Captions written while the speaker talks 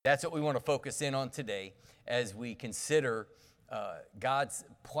That's what we want to focus in on today as we consider God's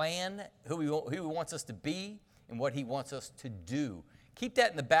plan, who He wants us to be, and what He wants us to do. Keep that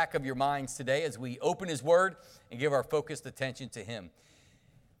in the back of your minds today as we open His Word and give our focused attention to Him.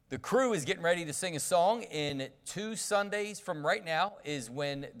 The crew is getting ready to sing a song. In 2 Sundays from right now is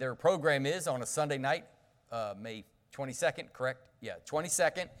when their program is on a Sunday night, May 22nd, correct? Yeah,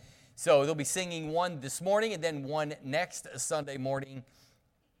 22nd. So they'll be singing one this morning and then one next Sunday morning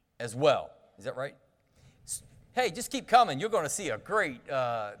as well. Is that right? Hey, just keep coming. You're going to see a great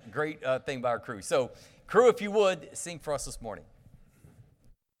thing by our crew. So, crew, if you would, sing for us this morning.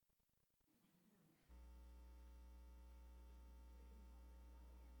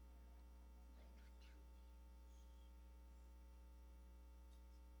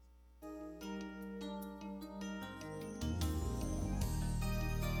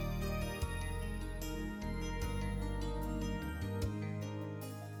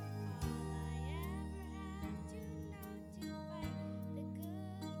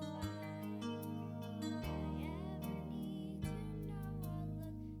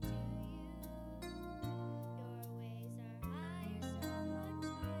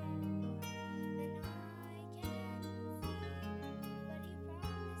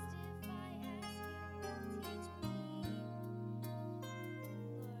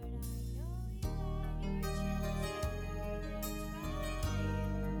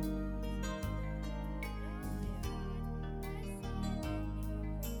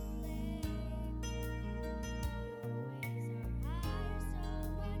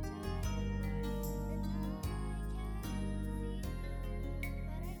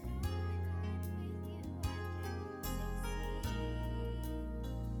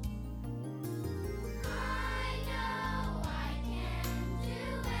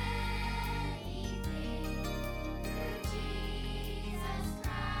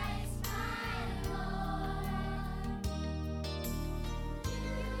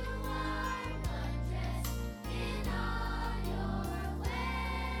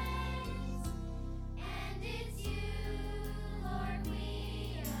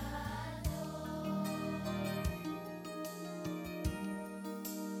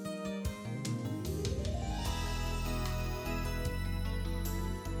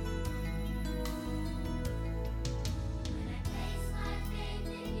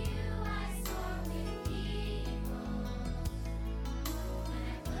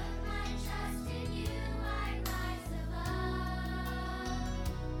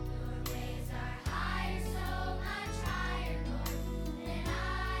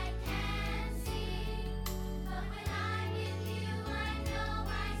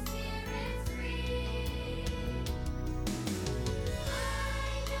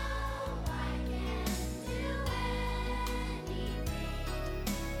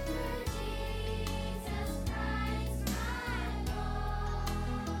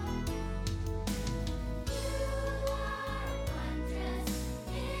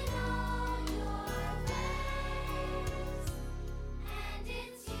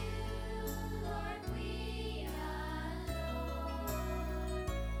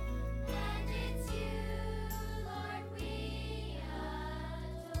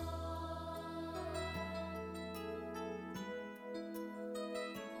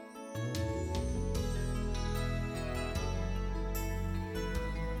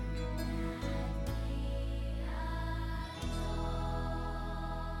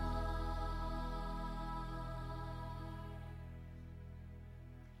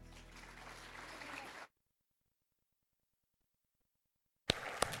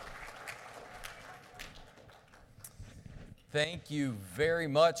 Thank you very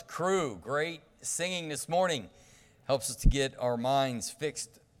much, crew. Great singing this morning. Helps us to get our minds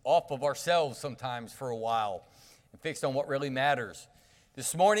fixed off of ourselves sometimes for a while and fixed on what really matters.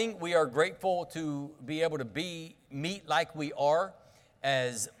 This morning, we are grateful to be able to meet like we are,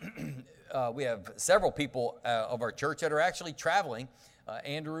 as we have several people of our church that are actually traveling.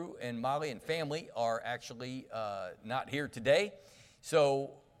 Andrew and Molly and family are actually not here today.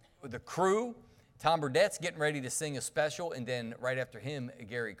 So the crew, Tom Burdett's getting ready to sing a special, and then right after him,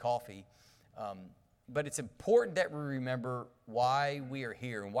 Gary Coffey. But it's important that we remember why we are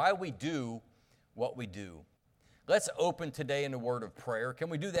here and why we do what we do. Let's open today in a word of prayer. Can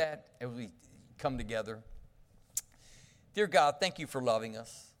we do that as we come together? Dear God, thank you for loving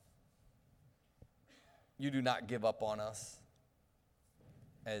us. You do not give up on us,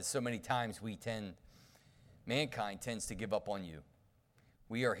 as so many times mankind tends to give up on you.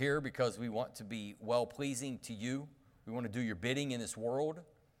 We are here because we want to be well-pleasing to you. We want to do your bidding in this world.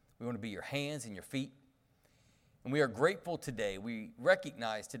 We want to be your hands and your feet. And we are grateful today. We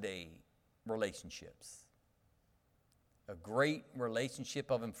recognize today relationships. A great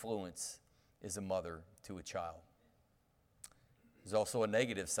relationship of influence is a mother to a child. There's also a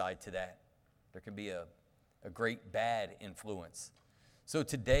negative side to that. There can be a great bad influence. So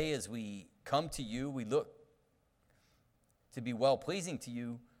today, as we come to you, we look to be well-pleasing to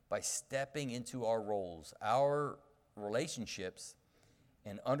you by stepping into our roles, our relationships,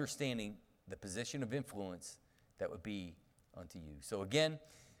 and understanding the position of influence that would be unto you. So again,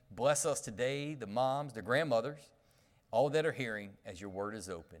 bless us today, the moms, the grandmothers, all that are hearing as your word is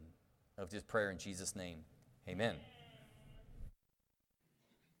open. Of this prayer in Jesus' name, amen.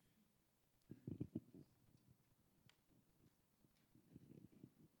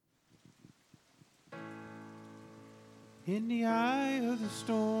 In the eye of the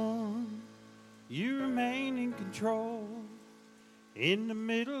storm, you remain in control. In the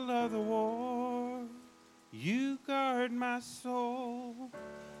middle of the war, you guard my soul.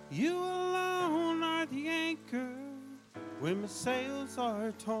 You alone are the anchor when my sails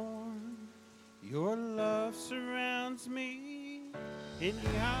are torn. Your love surrounds me in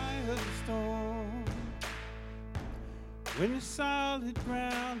the eye of the storm. When the solid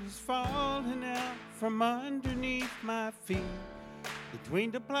ground is falling out from underneath my feet,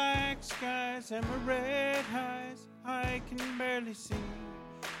 between the black skies and my red highs, I can barely see.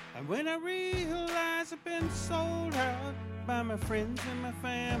 And when I realize I've been sold out by my friends and my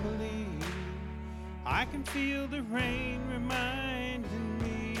family, I can feel the rain reminding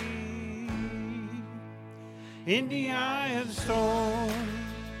me. In the eye of the storm,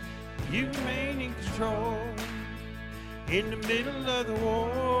 you remain in control. In the middle of the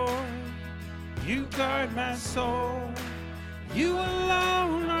war, you guard my soul. You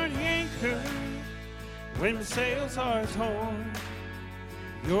alone are the anchor when the sails are torn.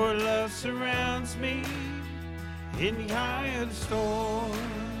 Your love surrounds me in the eye of the storm.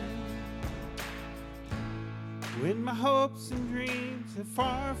 When my hopes and dreams are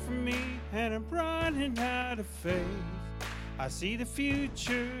far from me and I'm running out of faith, I see the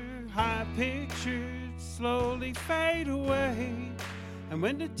future I pictured slowly fade away. And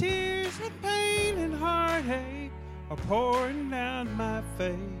when the tears of pain and heartache are pouring down my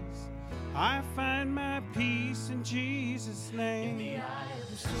face, I find my peace in Jesus' name. In the eye of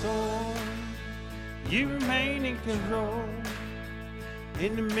the storm, you remain in control.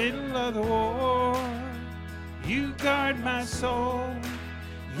 In the middle of the war, you guard my soul.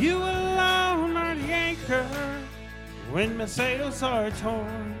 You alone are the anchor when my sails are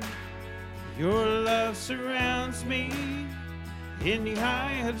torn. Your love surrounds me in the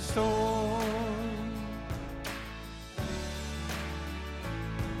eye of the storm.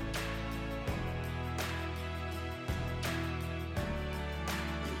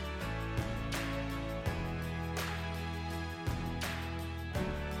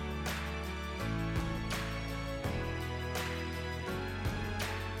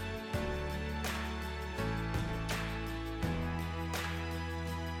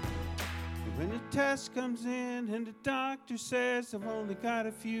 When the test comes in and the doctor says I've only got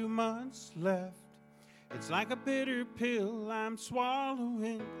a few months left, it's like a bitter pill I'm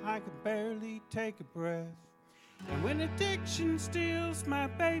swallowing, I can barely take a breath. And when addiction steals my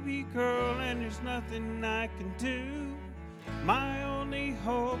baby girl and there's nothing I can do, my only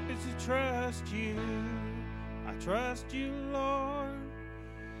hope is to trust you. I trust you, Lord.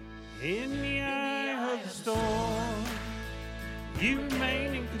 In the eye of the storm, you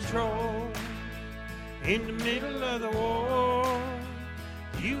remain in control. In the middle of the war,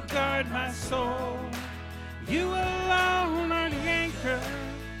 you guard my soul. You alone are the anchor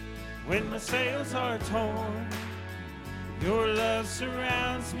when my sails are torn. Your love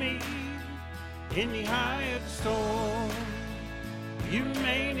surrounds me in the eye of the storm. You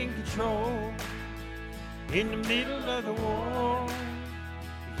remain in control. In the middle of the war,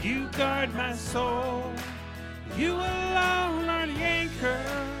 you guard my soul. You alone are the anchor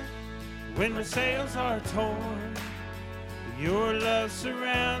when my sails are torn. Your love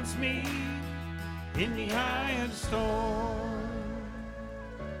surrounds me in the eye of the storm.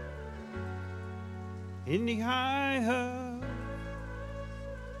 In the eye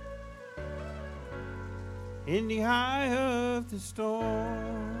of the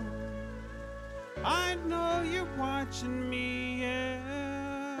storm. I know you're watching me, yeah.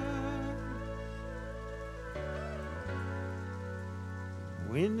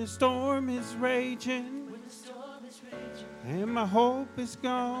 When the storm is raging, and my hope is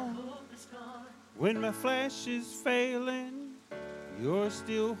gone, when my flesh is failing, you're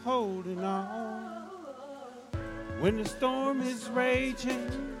still holding on. When the storm is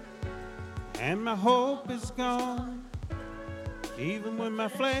raging, and my hope is gone. Even when my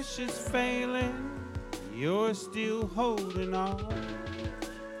flesh is failing, you're still holding on.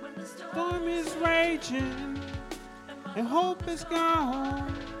 Storm is raging and hope is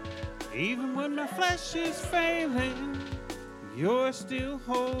gone. Even when my flesh is failing, you're still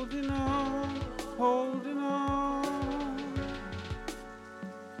holding on, holding on.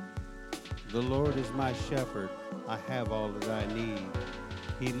 The Lord is my shepherd. I have all that I need.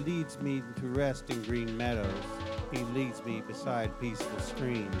 He leads me to rest in green meadows. He leads me beside peaceful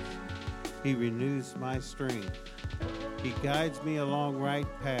streams. He renews my strength. He guides me along right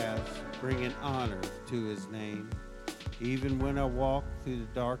paths, bringing honor to his name. Even when I walk through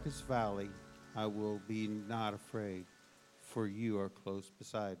the darkest valley, I will be not afraid, for you are close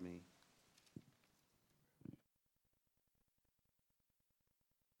beside me.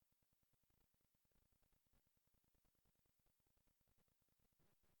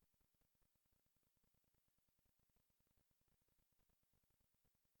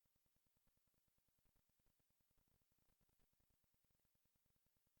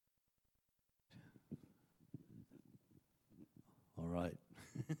 All right.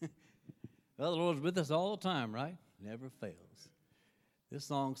 Well, the Lord's with us all the time, right? Never fails. This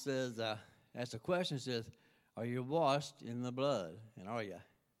song says, asks a question, says, are you washed in the blood? And are you?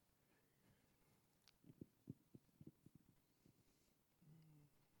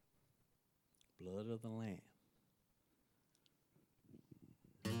 Blood of the Lamb.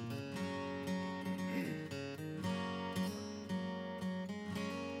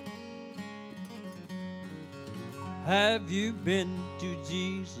 Have you been to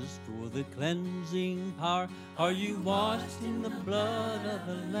Jesus for the cleansing power? Are you washed in the blood of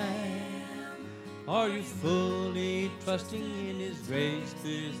the Lamb? Are you fully trusting in his grace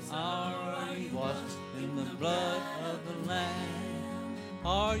this hour? Are you washed in the blood of the Lamb?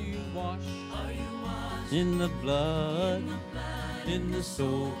 Are you washed in the blood, in the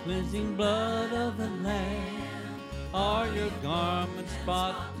soul cleansing blood of the Lamb? Are your garments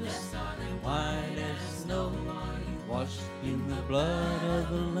spotless, white as snow? Washed in the blood of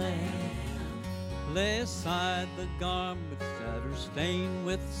the Lamb. Lay aside the garments that are stained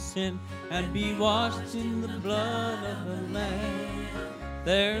with sin and be washed in the blood of the Lamb.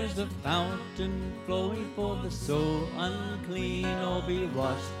 There's a fountain flowing for the soul unclean. Oh, be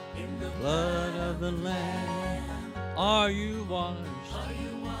washed in the blood of the Lamb. Are you washed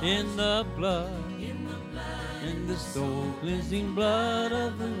in the blood, in the soul cleansing blood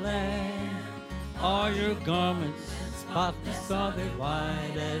of the Lamb? Are your garments spotless, are they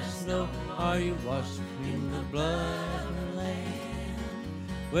white as snow? Are you washed in the blood of the Lamb?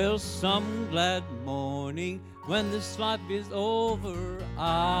 Well, some glad morning when this life is over,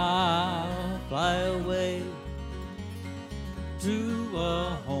 I'll fly away to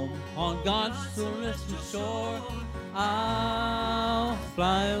a home on God's celestial shore. I'll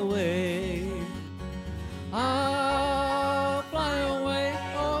fly away. I'll fly away,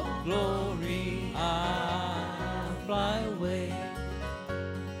 oh glory, I'll fly away.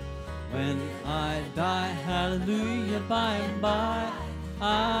 When I die, hallelujah, by and by,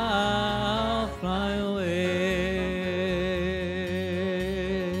 I'll fly away.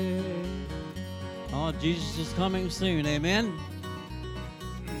 Oh, Jesus is coming soon, amen.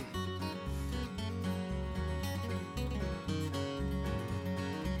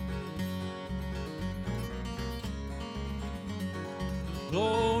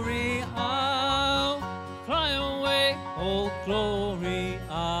 Glory, I'll fly away. Oh, glory,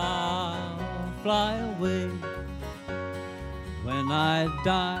 I'll fly away. When I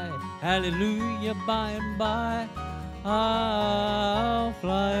die, hallelujah, by and by, I'll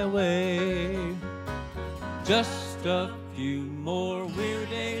fly away. Just a few more weary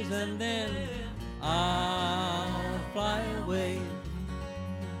days and then I'll fly away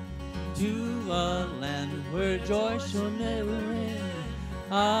to a land where joy shall never end.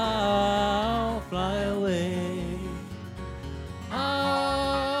 I'll fly away.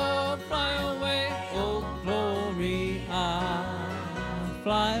 I'll fly away, oh glory, I'll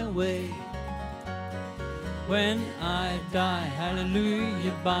fly away. When I die,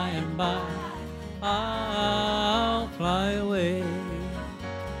 hallelujah, by and by, I'll fly away.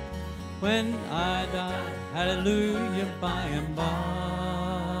 When I die, hallelujah, by and by.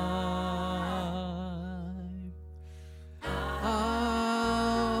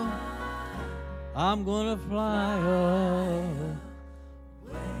 I'm gonna fly away.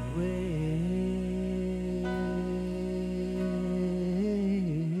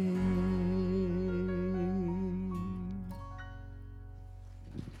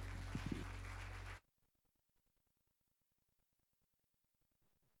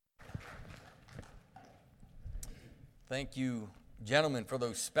 Thank you, gentlemen, for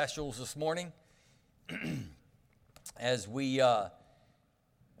those specials this morning. As we,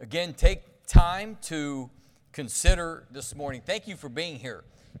 again, take time to consider this morning. Thank you for being here.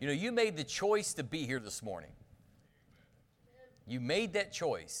 You know, you made the choice to be here this morning. You made that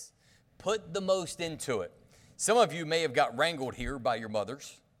choice. Put the most into it. Some of you may have got wrangled here by your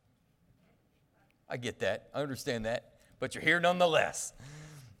mothers. I get that. I understand that. But you're here nonetheless.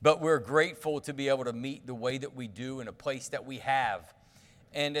 But we're grateful to be able to meet the way that we do in a place that we have.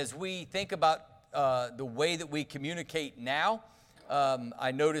 And as we think about the way that we communicate now,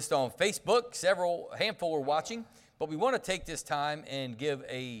 I noticed on Facebook, handful are watching, but we want to take this time and give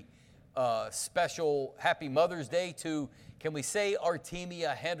a special Happy Mother's Day to, can we say,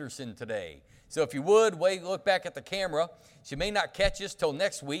 Artemia Henderson today? So if you would, look back at the camera. She may not catch us till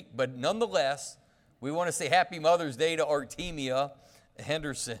next week, but nonetheless, we want to say Happy Mother's Day to Artemia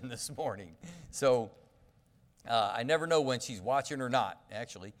Henderson this morning. So I never know when she's watching or not,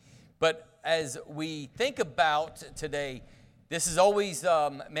 actually. But as we think about today, this is always,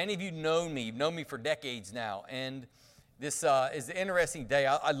 many of you know me. You've known me for decades now. And this is an interesting day.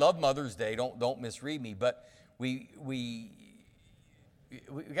 I love Mother's Day. Don't misread me. But we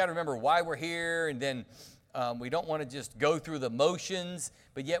got to remember why we're here. And then we don't want to just go through the motions.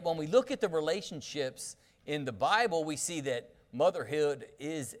 But yet when we look at the relationships in the Bible, we see that motherhood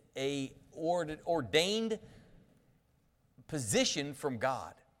is a ordained position from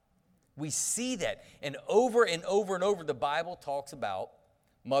God. We see that. And over and over and over, the Bible talks about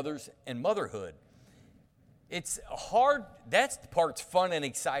mothers and motherhood. It's hard. That part's fun and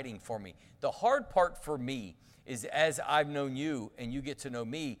exciting for me. The hard part for me is as I've known you and you get to know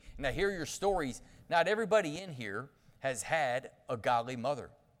me, and I hear your stories, not everybody in here has had a godly mother.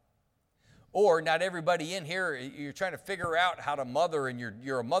 Or not everybody in here, you're trying to figure out how to mother, and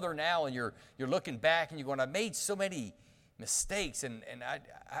you're a mother now, and you're looking back and you're going, I made so many mistakes, and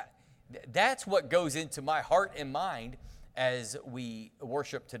that's what goes into my heart and mind as we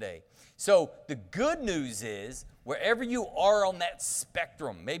worship today. So the good news is, wherever you are on that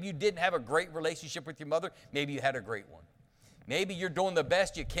spectrum, maybe you didn't have a great relationship with your mother, maybe you had a great one. Maybe you're doing the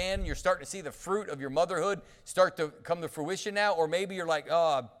best you can, you're starting to see the fruit of your motherhood start to come to fruition now, or maybe you're like,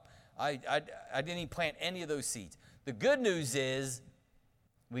 oh, I didn't even plant any of those seeds. The good news is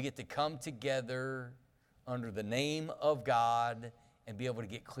we get to come together under the name of God and be able to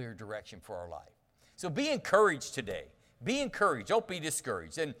get clear direction for our life. So be encouraged today. Be encouraged. Don't be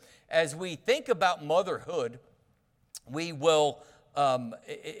discouraged. And as we think about motherhood, we will,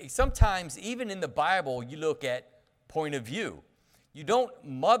 sometimes even in the Bible, you look at point of view. You don't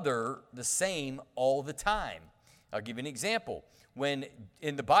mother the same all the time. I'll give you an example. When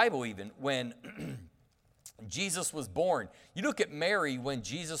in the Bible even, when Jesus was born, you look at Mary when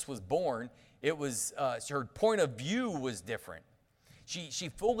Jesus was born, it was, her point of view was different. She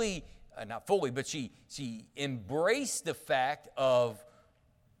fully, not fully, but she embraced the fact of,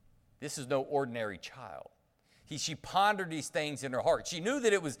 this is no ordinary child. She pondered these things in her heart. She knew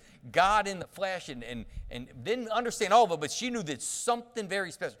that it was God in the flesh and didn't understand all of it, but she knew that something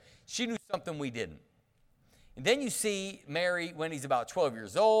very special. She knew something we didn't. And then you see Mary when he's about 12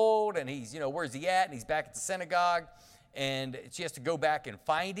 years old, and he's, where's he at? And he's back at the synagogue, and she has to go back and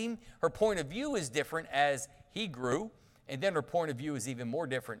find him. Her point of view is different as he grew, and then her point of view is even more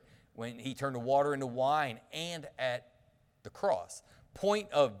different when he turned the water into wine and at the cross. Point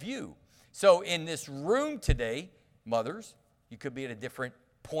of view. So in this room today, mothers, you could be at a different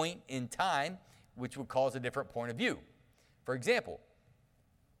point in time, which would cause a different point of view. For example,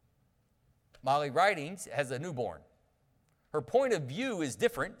 Molly Ridings has a newborn. Her point of view is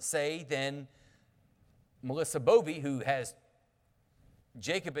different, say, than Melissa Bovey, who has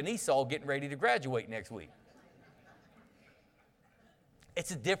Jacob and Esau getting ready to graduate next week. It's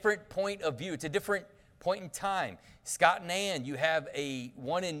a different point of view. It's a different point in time. Scott and Ann, you have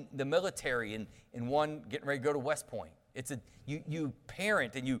one in the military and one getting ready to go to West Point. It's you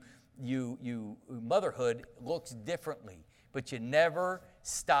parent and you motherhood looks differently. But you never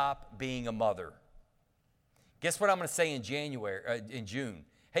stop being a mother. Guess what I'm going to say in June?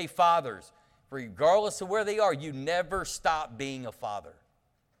 Hey, fathers, regardless of where they are, you never stop being a father.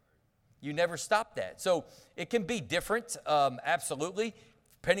 You never stop that. So it can be different, absolutely,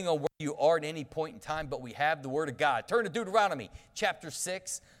 depending on where you are at any point in time, but we have the Word of God. Turn to Deuteronomy chapter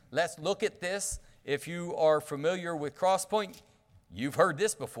 6. Let's look at this. If you are familiar with Crosspoint, you've heard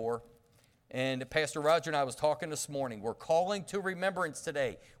this before. And Pastor Roger and I was talking this morning. We're calling to remembrance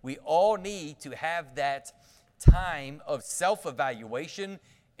today. We all need to have that time of self-evaluation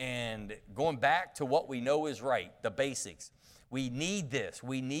and going back to what we know is right, the basics. We need this.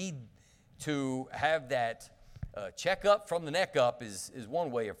 We need to have that check up from the neck up is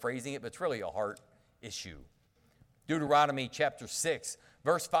one way of phrasing it, but it's really a heart issue. Deuteronomy chapter 6,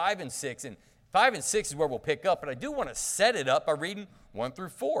 verse 5 and 6. And 5 and 6 is where we'll pick up, but I do want to set it up by reading 1 through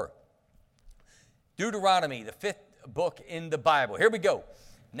 4. Deuteronomy, the 5th book in the Bible. Here we go.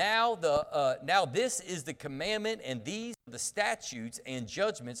 Now this is the commandment, and these are the statutes and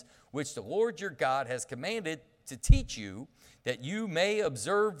judgments which the Lord your God has commanded to teach you, that you may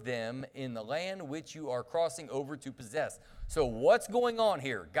observe them in the land which you are crossing over to possess. So what's going on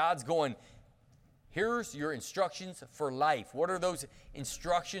here? God's going, here's your instructions for life. What are those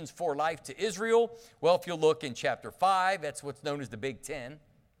instructions for life to Israel? Well, if you look in chapter 5, that's what's known as the Big Ten,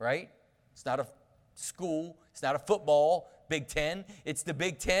 right? It's not a school. It's not a football Big Ten. It's the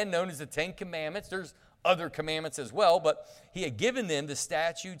Big Ten, known as the Ten Commandments. There's other commandments as well, but he had given them the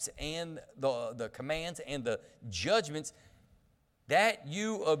statutes and the commands and the judgments that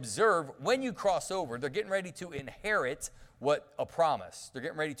you observe when you cross over. They're getting ready to inherit what a promise. They're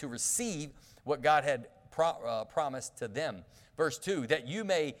getting ready to receive what God had promised to them. Verse 2, that you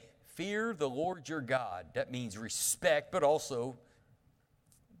may fear the Lord your God. That means respect, but also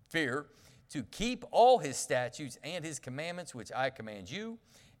fear. To keep all his statutes and his commandments, which I command you,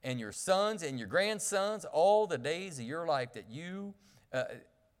 and your sons and your grandsons, all the days of your life, that you,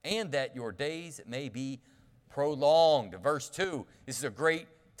 and that your days may be prolonged. Verse 2, this is a great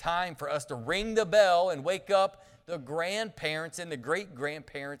time for us to ring the bell and wake up the grandparents and the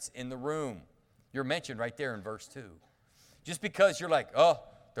great-grandparents in the room. You're mentioned right there in verse 2. Just because you're like, oh,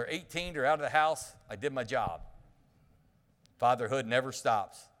 they're 18, they're out of the house, I did my job. Fatherhood never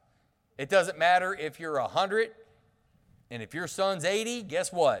stops. It doesn't matter if you're 100 and if your son's 80,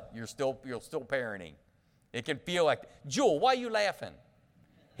 guess what? You're still parenting. It can feel like, Jewel, why are you laughing?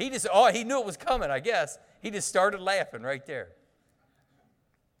 He knew it was coming, I guess. He just started laughing right there.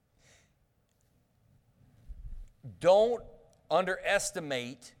 Don't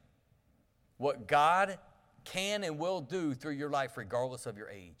underestimate what God can and will do through your life regardless of your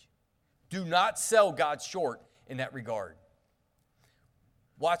age. Do not sell God short in that regard.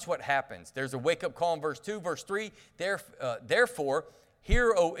 Watch what happens. There's a wake-up call in verse 2. Verse 3, therefore,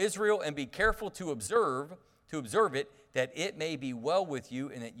 hear, O Israel, and be careful to observe it, that it may be well with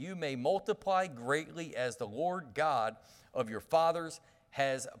you, and that you may multiply greatly as the Lord God of your fathers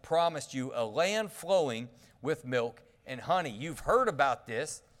has promised you, a land flowing with milk and honey. You've heard about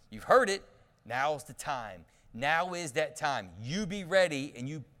this. You've heard it. Now's the time. Now is that time. You be ready, and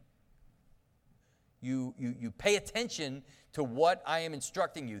you pay attention to what I am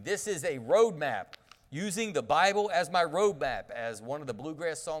instructing you. This is a roadmap. Using the Bible as my roadmap, as one of the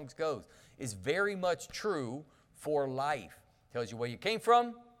bluegrass songs goes, is very much true for life. Tells you where you came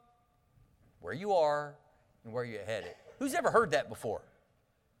from, where you are, and where you're headed. Who's ever heard that before?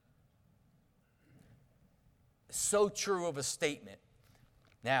 So true of a statement.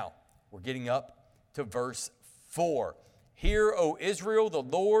 Now, we're getting up to verse 4. Hear, O Israel, the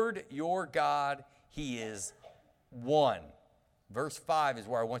Lord your God, he is one. Verse 5 is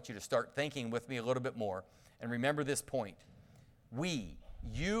where I want you to start thinking with me a little bit more. And remember this point. We,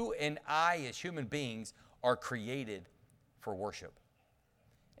 you and I as human beings, are created for worship.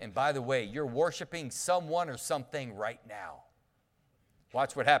 And by the way, you're worshiping someone or something right now.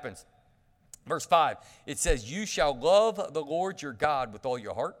 Watch what happens. Verse 5, it says, you shall love the Lord your God with all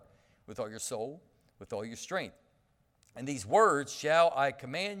your heart, with all your soul, with all your strength. And these words shall I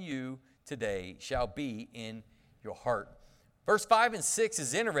command you today shall be in your heart. Verse 5 and 6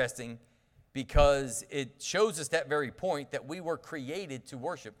 is interesting because it shows us that very point that we were created to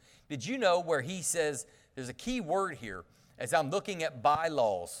worship. Did you know where he says, there's a key word here, as I'm looking at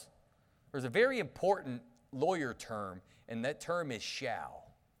bylaws, there's a very important lawyer term, and that term is shall.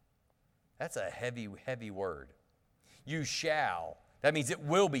 That's a heavy, heavy word. You shall. That means it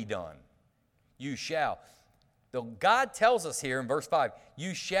will be done. You shall. God tells us here in verse 5,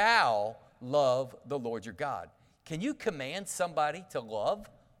 you shall love the Lord your God. Can you command somebody to love?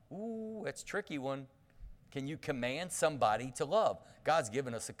 Ooh, that's a tricky one. Can you command somebody to love? God's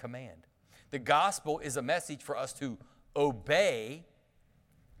given us a command. The gospel is a message for us to obey.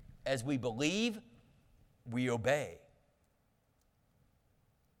 As we believe, we obey.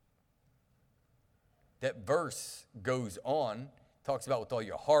 That verse goes on, talks about with all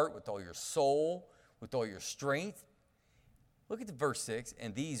your heart, with all your soul, with all your strength. Look at the verse 6.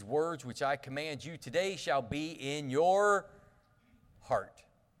 And these words which I command you today shall be in your heart,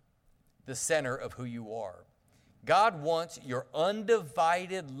 the center of who you are. God wants your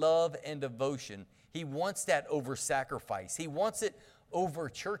undivided love and devotion. He wants that over sacrifice. He wants it over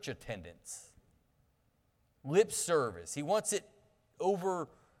church attendance, lip service. He wants it over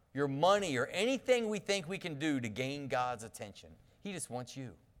your money, or anything we think we can do to gain God's attention. He just wants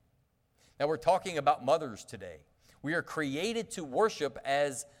you. Now, we're talking about mothers today. We are created to worship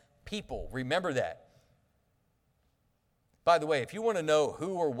as people. Remember that. By the way, if you want to know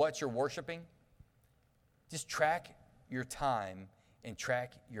who or what you're worshiping, just track your time and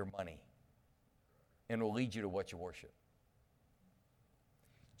track your money, and it will lead you to what you worship.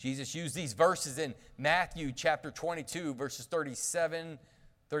 Jesus used these verses in Matthew chapter 22, verses 37,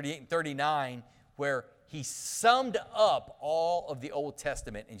 38, and 39, where he summed up all of the Old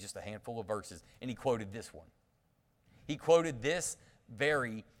Testament in just a handful of verses, and he quoted this one. He quoted this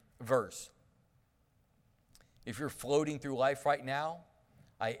very verse. If you're floating through life right now,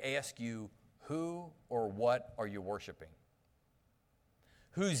 I ask you, who or what are you worshiping?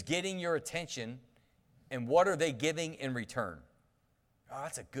 Who's getting your attention, and what are they giving in return? Oh,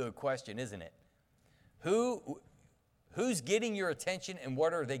 that's a good question, isn't it? Who's getting your attention, and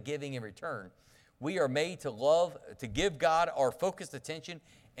what are they giving in return? We are made to love, to give God our focused attention,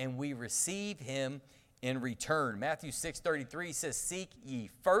 and we receive him in return. Matthew 6:33 says, seek ye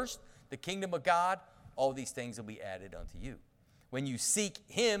first the kingdom of God, all these things will be added unto you. When you seek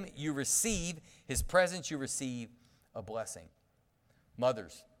him, you receive his presence, you receive a blessing.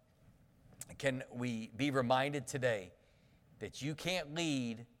 Mothers, can we be reminded today that you can't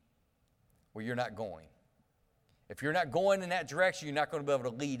lead where you're not going? If you're not going in that direction, you're not going to be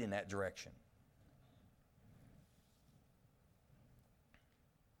able to lead in that direction.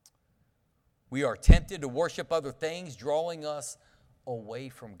 We are tempted to worship other things, drawing us away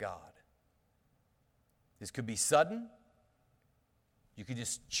from God. This could be sudden. You could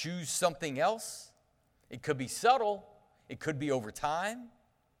just choose something else. It could be subtle. It could be over time.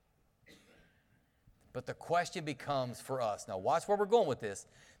 But the question becomes for us. Now watch where we're going with this.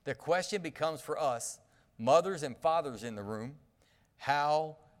 The question becomes for us, mothers and fathers in the room,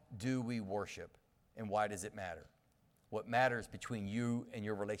 how do we worship, and why does it matter? What matters between you and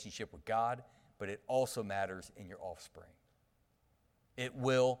your relationship with God, but it also matters in your offspring. It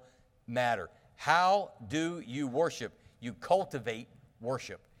will matter. How do you worship? You cultivate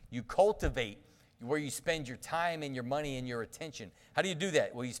worship. You cultivate where you spend your time and your money and your attention. How do you do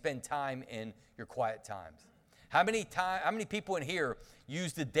that? Well, you spend time in your quiet times. How many people in here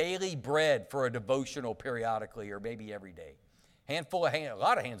use the daily bread for a devotional periodically or maybe every day? A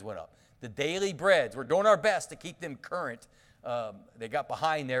lot of hands went up. The daily breads, we're doing our best to keep them current. They got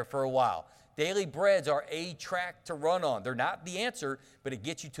behind there for a while. Daily breads are a track to run on. They're not the answer, but it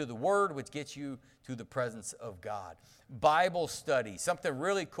gets you to the Word, which gets you to the presence of God. Bible study. Something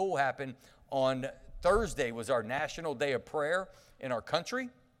really cool happened on Thursday. Was our National Day of Prayer in our country.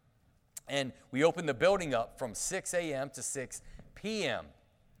 And we opened the building up from 6 a.m. to 6 p.m.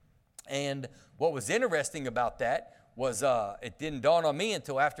 And what was interesting about that was it didn't dawn on me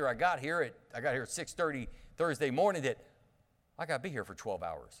until after I got here. I got here at 6:30 Thursday morning that I got to be here for 12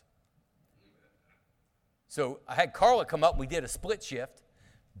 hours. So I had Carla come up. We did a split shift.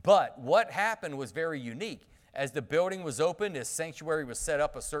 But what happened was very unique. As the building was opened, as sanctuary was set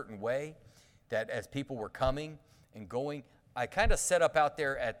up a certain way, that as people were coming and going, I kind of set up out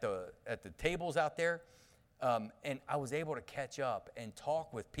there at the tables out there, and I was able to catch up and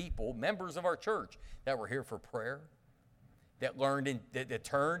talk with people, members of our church, that were here for prayer, that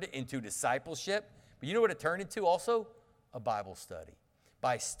turned into discipleship. But you know what it turned into also? A Bible study.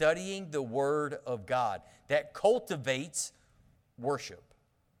 By studying the Word of God. That cultivates worship.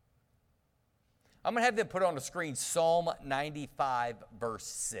 I'm going to have them put on the screen Psalm 95, verse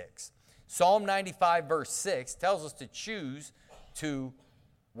 6. Psalm 95, verse 6 tells us to choose to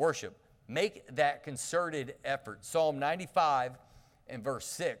worship. Make that concerted effort. Psalm 95 and verse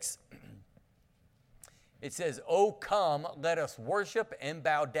 6. It says, "O come, let us worship and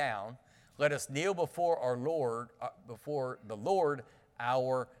bow down. Let us kneel before the Lord,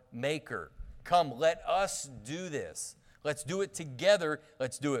 our Maker." Come, let us do this. Let's do it together.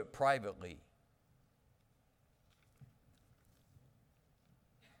 Let's do it privately.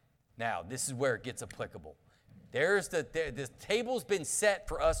 Now, this is where it gets applicable. The table's been set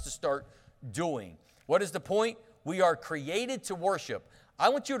for us to start doing. What is the point? We are created to worship. I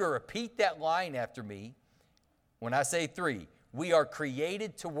want you to repeat that line after me when I say 3. We are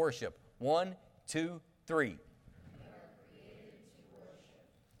created to worship. 1, 2, 3.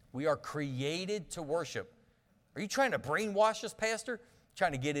 We are created to worship. Are you trying to brainwash us, Pastor?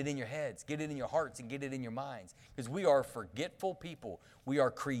 Trying to get it in your heads, get it in your hearts, and get it in your minds. Because we are forgetful people. We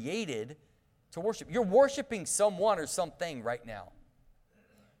are created to worship. You're worshiping someone or something right now.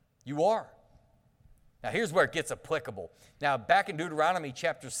 You are. Now, here's where it gets applicable. Now, back in Deuteronomy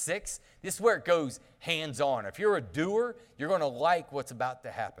chapter 6, this is where it goes hands-on. If you're a doer, you're going to like what's about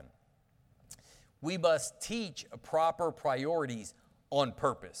to happen. We must teach proper priorities on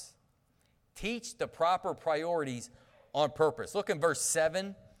purpose. Teach the proper priorities on purpose. Look in verse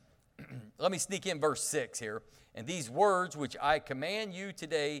 7. Let me sneak in verse 6 here. And these words which I command you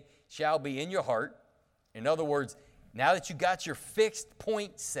today shall be in your heart. In other words, now that you got your fixed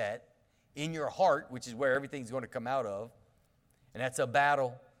point set in your heart, which is where everything's going to come out of, and that's a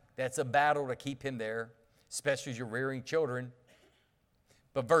battle. That's a battle to keep him there, especially as you're rearing children.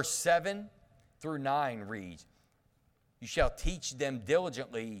 But verse 7 through 9 reads, you shall teach them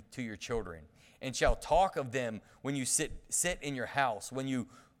diligently to your children, and shall talk of them when you sit in your house, when you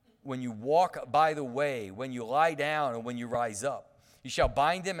walk by the way, when you lie down, and when you rise up. You shall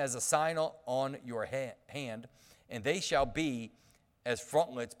bind them as a sign on your hand, and they shall be as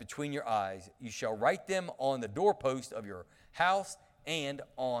frontlets between your eyes. You shall write them on the doorpost of your house and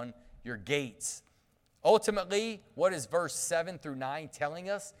on your gates. Ultimately, what is verse 7 through 9 telling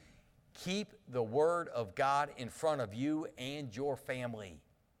us? Keep the word of God in front of you and your family.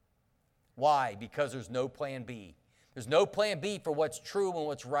 Why? Because there's no plan B. There's no plan B for what's true and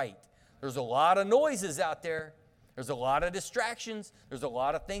what's right. There's a lot of noises out there. There's a lot of distractions. There's a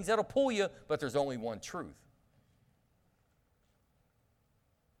lot of things that'll pull you, but there's only one truth.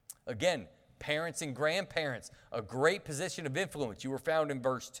 Again, parents and grandparents, a great position of influence. You were found in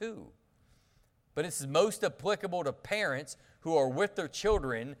verse 2. But this is most applicable to parents who are with their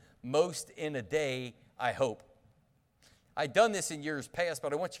children most in a day, I hope. I've done this in years past,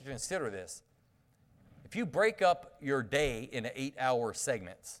 but I want you to consider this. If you break up your day into 8-hour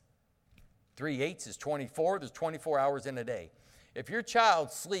segments, 3 8s is 24. There's 24 hours in a day. If your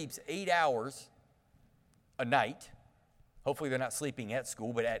child sleeps 8 hours a night, hopefully they're not sleeping at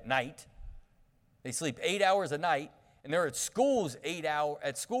school, but at night, they sleep 8 hours a night, and they're at school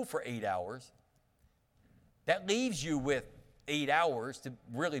for 8 hours, that leaves you with 8 hours to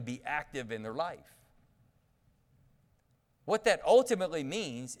really be active in their life. What that ultimately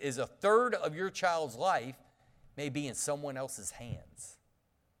means is a third of your child's life may be in someone else's hands.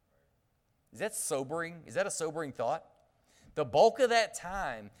 Is that sobering? Is that a sobering thought? The bulk of that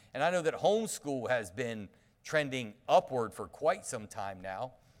time, and I know that homeschool has been trending upward for quite some time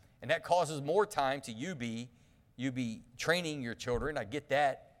now, and that causes more time to you be training your children. I get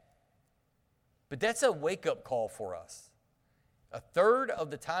that. But that's a wake-up call for us. A third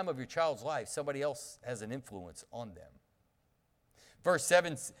of the time of your child's life, somebody else has an influence on them. Verse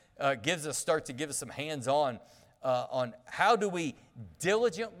 7 starts to give us some hands-on on how do we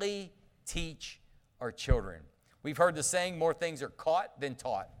diligently teach our children. We've heard the saying, more things are caught than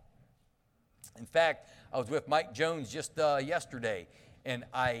taught. In fact, I was with Mike Jones just yesterday, and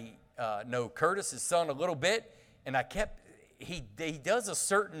I know Curtis, his son, a little bit, and he does a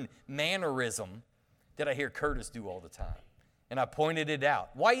certain mannerism that I hear Curtis do all the time. And I pointed it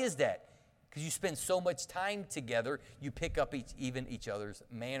out. Why is that? Because you spend so much time together, you pick up even each other's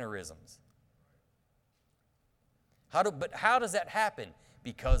mannerisms. But how does that happen?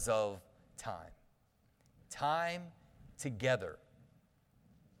 Because of time. Time together.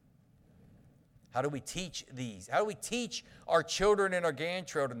 How do we teach these? How do we teach our children and our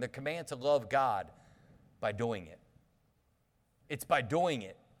grandchildren the command to love God? By doing it. It's by doing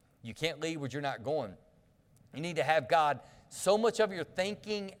it. You can't leave where you're not going. You need to have God so much of your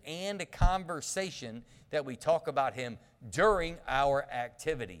thinking and conversation that we talk about Him during our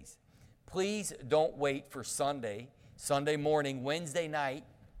activities. Please don't wait for Sunday morning, Wednesday night,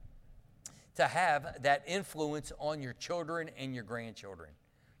 to have that influence on your children and your grandchildren.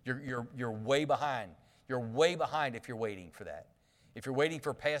 You're way behind. You're way behind if you're waiting for that. If you're waiting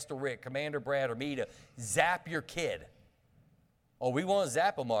for Pastor Rick, Commander Brad, or me to zap your kid. Oh, we want to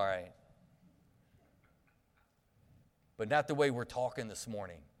zap them, all right. But not the way we're talking this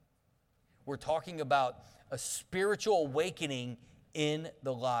morning. We're talking about a spiritual awakening in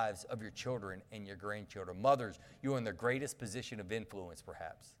the lives of your children and your grandchildren. Mothers, you're in the greatest position of influence,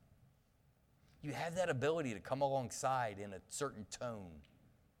 perhaps. You have that ability to come alongside in a certain tone.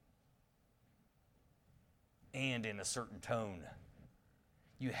 And in a certain tone.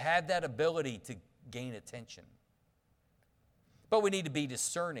 You have that ability to gain attention. But we need to be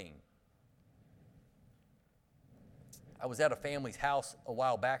discerning. I was at a family's house a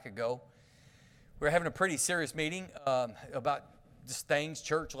while back ago. We were having a pretty serious meeting about just things,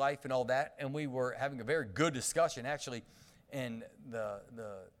 church life and all that, and we were having a very good discussion, actually. And the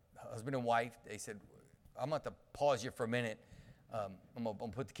husband and wife, they said, I'm going to have to pause you for a minute. I'm going to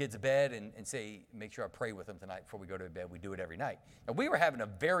put the kids to bed and say, make sure I pray with them tonight before we go to bed. We do it every night. Now, we were having a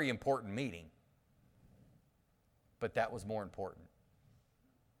very important meeting. but that was more important.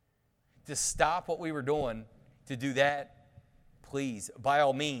 To stop what we were doing to do that, please, by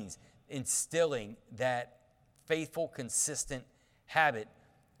all means, instilling that faithful, consistent habit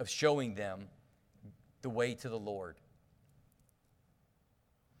of showing them the way to the Lord.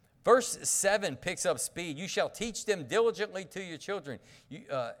 Verse 7 picks up speed. You shall teach them diligently to your children,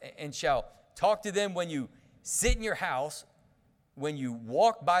 and shall talk to them when you sit in your house, when you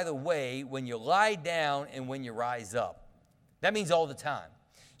walk by the way, when you lie down, and when you rise up. That means all the time.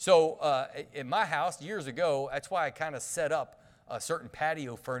 So in my house years ago, that's why I kind of set up a certain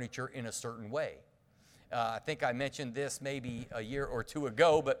patio furniture in a certain way. I think I mentioned this maybe a year or two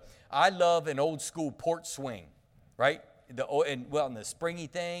ago, but I love an old school porch swing, right? And the springy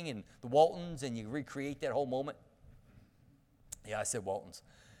thing and the Waltons, and you recreate that whole moment. Yeah, I said Waltons.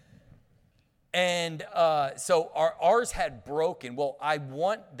 And so ours had broken. Well, I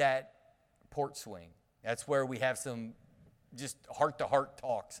want that porch swing. That's where we have some just heart-to-heart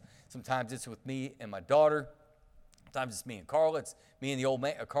talks. Sometimes it's with me and my daughter. Sometimes it's me and Carla. It's me and the old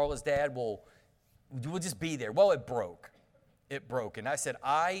man. Carla's dad will just be there. Well, it broke. It broke. And I said,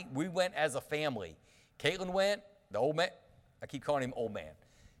 we went as a family. Caitlin went, the old man. I keep calling him old man.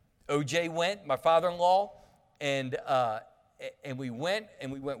 OJ went, my father-in-law, and we went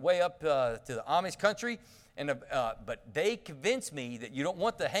way up to the Amish country. But they convinced me that you don't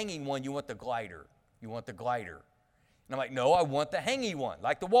want the hanging one, you want the glider. You want the glider. And I'm like, no, I want the hanging one,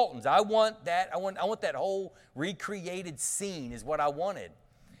 like the Waltons. I want that. I want that whole recreated scene is what I wanted.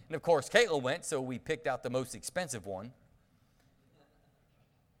 And of course, Caitlin went, so we picked out the most expensive one.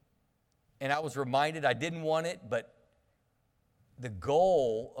 And I was reminded I didn't want it, but the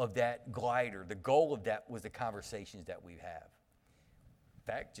goal of that glider, the goal of that was the conversations that we have. In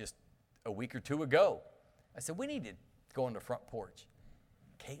fact, just a week or two ago, I said, we need to go on the front porch.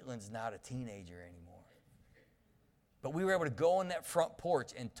 Caitlin's not a teenager anymore. But we were able to go on that front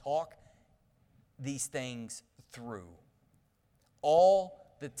porch and talk these things through.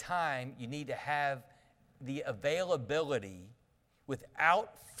 All the time, you need to have the availability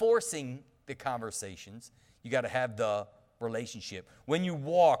without forcing the conversations. You got to have the relationship. When you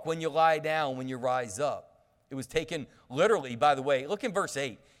walk, when you lie down, when you rise up. It was taken literally, by the way. Look in verse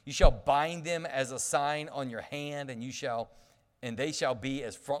 8. You shall bind them as a sign on your hand, and they shall be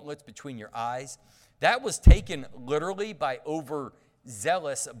as frontlets between your eyes. That was taken literally by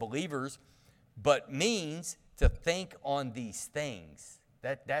overzealous believers, but means to think on these things.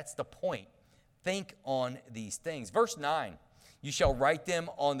 That's the point. Think on these things. Verse 9, you shall write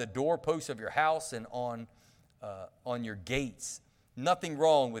them on the doorposts of your house and on your gates. Nothing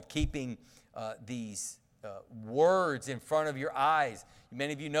wrong with keeping these words in front of your eyes.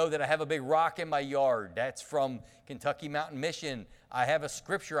 Many of you know that I have a big rock in my yard. That's from Kentucky Mountain Mission. I have a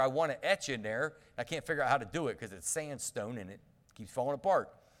scripture I want to etch in there. I can't figure out how to do it because it's sandstone and it keeps falling apart.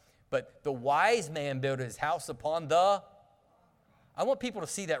 But the wise man built his house upon the... I want people to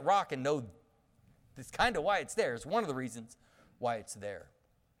see that rock and know that's kind of why it's there. It's one of the reasons why it's there.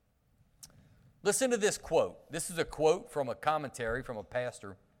 Listen to this quote. This is a quote from a commentary from a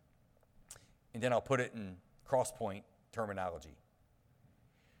pastor, and then I'll put it in cross-point terminology.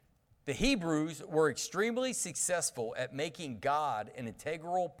 The Hebrews were extremely successful at making God an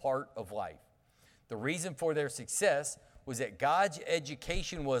integral part of life. The reason for their success was that God's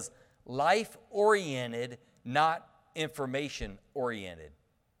education was life-oriented, not information-oriented.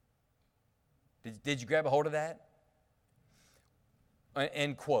 Did you grab a hold of that?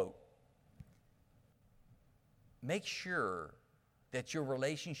 End quote. Make sure that your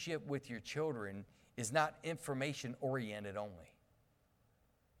relationship with your children is not information-oriented only.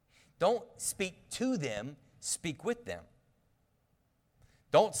 Don't speak to them, speak with them.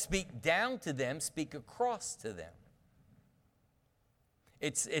 Don't speak down to them, speak across to them.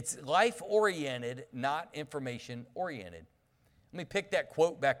 It's life-oriented, not information-oriented. Let me pick that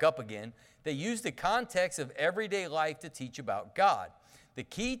quote back up again. They use the context of everyday life to teach about God. The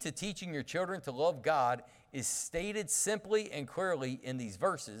key to teaching your children to love God is stated simply and clearly in these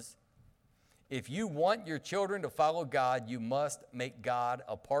verses. If you want your children to follow God, you must make God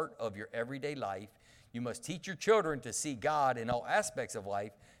a part of your everyday life. You must teach your children to see God in all aspects of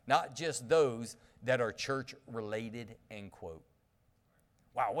life, not just those that are church-related, end quote.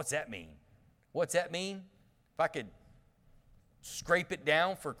 Wow, what's that mean? What's that mean? If I could scrape it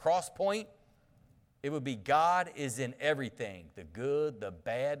down for cross-point, it would be God is in everything, the good, the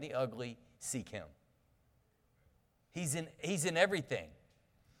bad, the ugly, seek Him. He's in everything.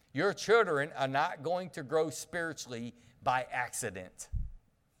 Your children are not going to grow spiritually by accident.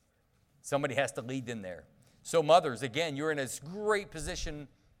 Somebody has to lead them there. So mothers, again, you're in a great position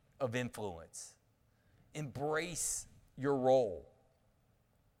of influence. Embrace your role.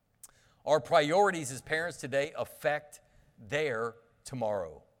 Our priorities as parents today affect their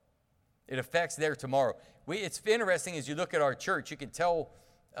tomorrow. It affects their tomorrow. It's interesting as you look at our church, you can tell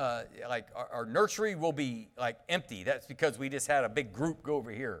like our nursery will be like empty. That's because we just had a big group go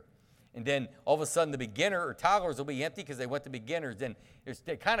over here. And then all of a sudden the beginner or toddlers will be empty because they went to beginners. Then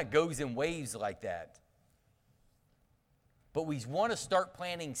it kind of goes in waves like that. But we want to start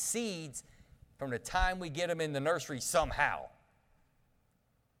planting seeds from the time we get them in the nursery somehow.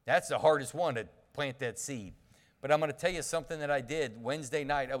 That's the hardest one, to plant that seed. But I'm going to tell you something that I did. Wednesday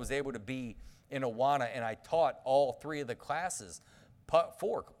night, I was able to be in Awana, and I taught all three of the classes,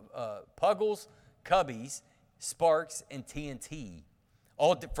 Puggles, Cubbies, Sparks, and TNT,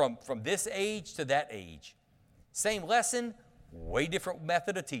 all from this age to that age. Same lesson, way different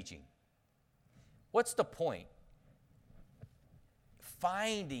method of teaching. What's the point?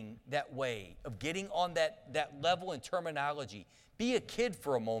 Finding that way of getting on that level in terminology. Be a kid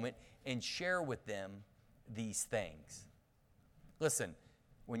for a moment and share with them these things. Listen,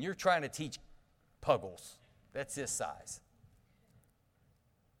 when you're trying to teach Puggles, that's this size,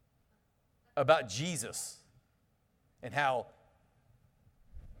 about Jesus and how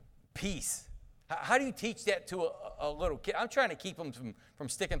peace, how do you teach that to a little kid? I'm trying to keep them from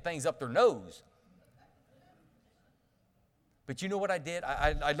sticking things up their nose. But you know what I did?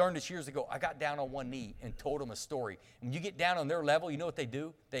 I learned this years ago. I got down on one knee and told them a story. And when you get down on their level, you know what they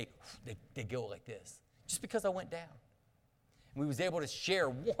do? They go like this. Just because I went down. And we was able to share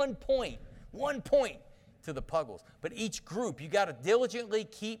one point to the Puggles. But each group, you got to diligently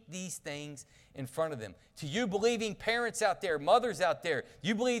keep these things in front of them. To you believing parents out there, mothers out there, do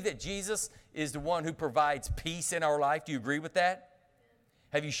you believe that Jesus is the one who provides peace in our life? Do you agree with that?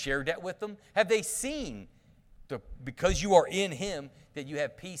 Have you shared that with them? Have they seen, because you are in him, that you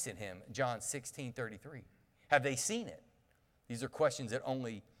have peace in him? John 16:33. Have they seen it? These are questions that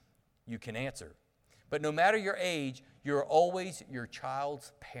only you can answer. But no matter your age, you're always your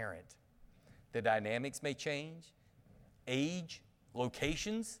child's parent. The dynamics may change, age,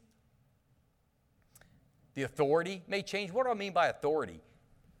 locations. The authority may change. What do I mean by authority?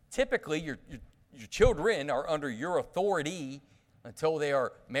 Typically, your children are under your authority until they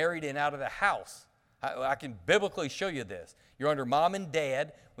are married and out of the house. I can biblically show you this. You're under mom and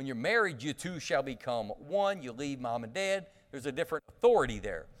dad. When you're married, you two shall become one. You leave mom and dad. There's a different authority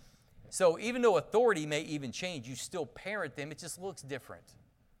there. So even though authority may even change, you still parent them. It just looks different.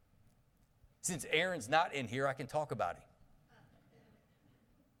 Since Aaron's not in here, I can talk about him.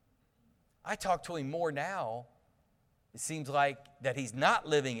 I talk to him more now. It seems like that he's not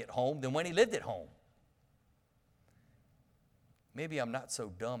living at home than when he lived at home. Maybe I'm not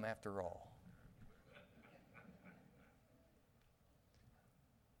so dumb after all.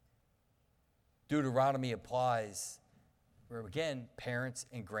 Deuteronomy applies where, again, parents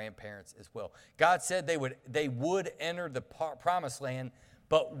and grandparents as well. God said they would enter the promised land,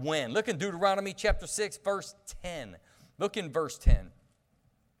 but when? Look in Deuteronomy chapter 6, verse 10. Look in verse 10.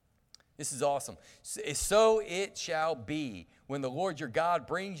 This is awesome. So it shall be when the Lord your God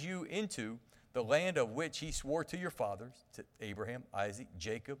brings you into the land of which he swore to your fathers, to Abraham, Isaac,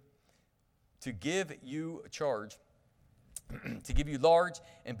 Jacob, to give you charge, to give you large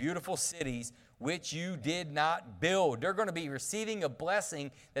and beautiful cities which you did not build. They're going to be receiving a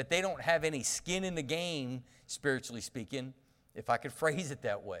blessing that they don't have any skin in the game, spiritually speaking, if I could phrase it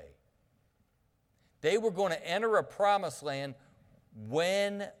that way. They were going to enter a promised land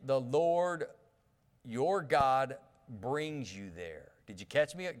when the Lord, your God, brings you there. Did you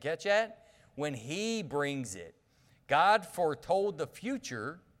catch that? When he brings it. God foretold the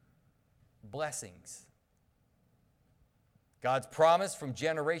future blessings. God's promise from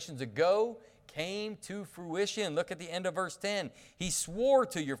generations ago came to fruition. Look at the end of verse 10. He swore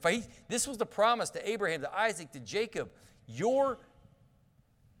to your faith. This was the promise to Abraham, to Isaac, to Jacob. Your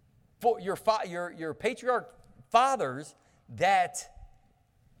patriarch fathers, that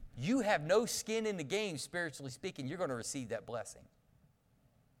you have no skin in the game, spiritually speaking. You're going to receive that blessing.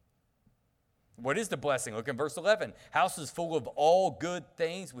 What is the blessing? Look in verse 11. Houses full of all good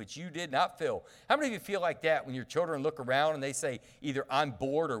things which you did not fill. How many of you feel like that when your children look around and they say either I'm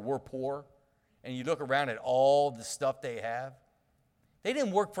bored or we're poor? And you look around at all the stuff they have. They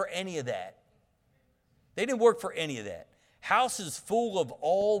didn't work for any of that. They didn't work for any of that. Houses full of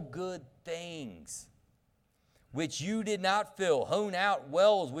all good things which you did not fill, hewn out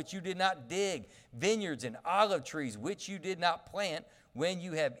wells which you did not dig, vineyards and olive trees which you did not plant, when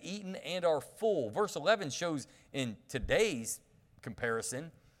you have eaten and are full. Verse 11 shows in today's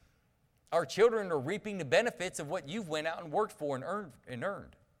comparison, our children are reaping the benefits of what you've went out and worked for and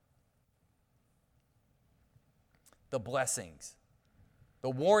earned. the blessings. The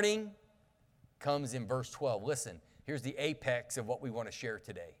warning comes in verse 12. Listen, here's the apex of what we want to share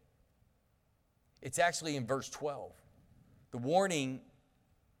today. It's actually in verse 12. The warning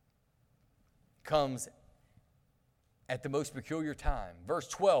comes at the most peculiar time. Verse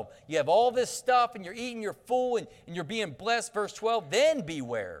 12, you have all this stuff and you're eating, you're full, and you're being blessed. Verse 12, then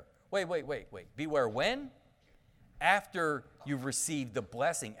beware. Wait. Beware when? After you've received the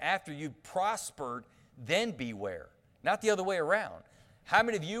blessing, after you've prospered, then beware. Not the other way around. How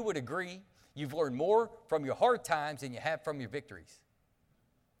many of you would agree you've learned more from your hard times than you have from your victories?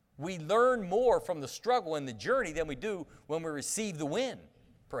 We learn more from the struggle and the journey than we do when we receive the win,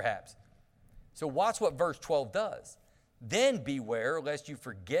 perhaps. So watch what verse 12 does. Then beware lest you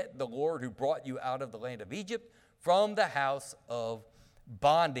forget the Lord who brought you out of the land of Egypt from the house of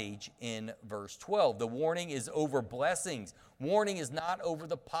bondage in verse 12. The warning is over blessings. Warning is not over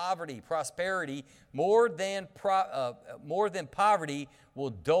the poverty. Prosperity more than poverty will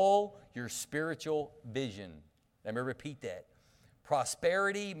dull your spiritual vision. Let me repeat that.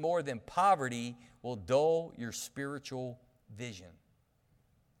 Prosperity more than poverty will dull your spiritual vision.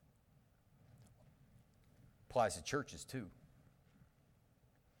 Applies to churches too.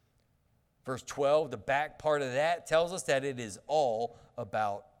 Verse 12, the back part of that tells us that it is all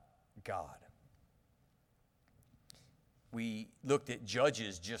about God. We looked at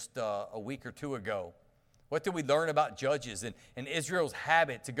Judges just a week or two ago. What did we learn about Judges and Israel's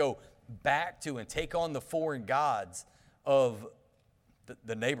habit to go back to and take on the foreign gods of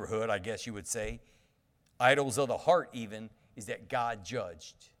the neighborhood, I guess you would say, idols of the heart even, is that God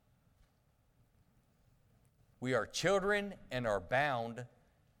judged. We are children and are bound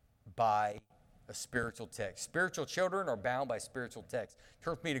by a spiritual text. Spiritual children are bound by spiritual text.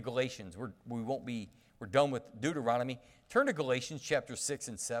 Turn with me to Galatians. We're done with Deuteronomy. Turn to Galatians chapter 6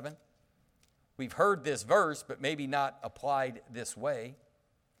 and 7. We've heard this verse, but maybe not applied this way.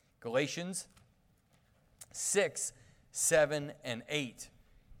 Galatians 6, 7, and 8.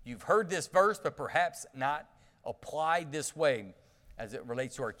 You've heard this verse, but perhaps not applied this way as it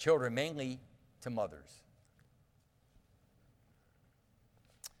relates to our children, mainly to mothers.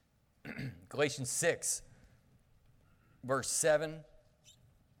 Galatians 6, verse 7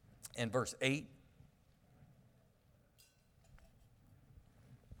 and verse 8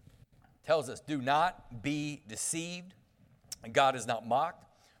 tells us, do not be deceived. God is not mocked.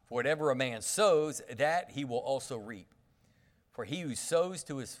 For whatever a man sows, that he will also reap. For he who sows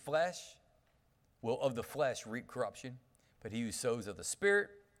to his flesh will of the flesh reap corruption, but he who sows of the Spirit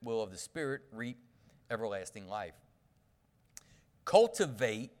will of the Spirit reap everlasting life.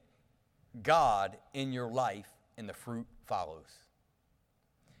 Cultivate God in your life, and the fruit follows.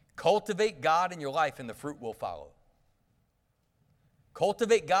 Cultivate God in your life, and the fruit will follow.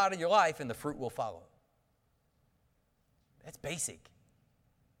 Cultivate God in your life, and the fruit will follow. That's basic.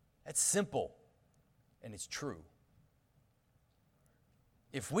 That's simple, and it's true.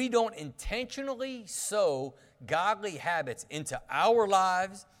 If we don't intentionally sow godly habits into our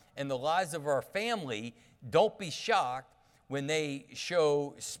lives and the lives of our family, don't be shocked when they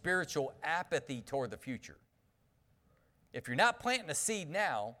show spiritual apathy toward the future. If you're not planting a seed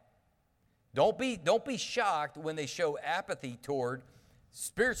now, don't be shocked when they show apathy toward,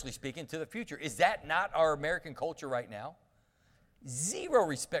 spiritually speaking, to the future. Is that not our American culture right now? Zero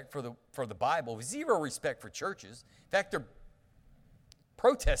respect for the Bible, zero respect for churches. In fact, they're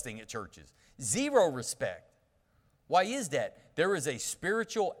protesting at churches. Zero respect. Why is that? There is a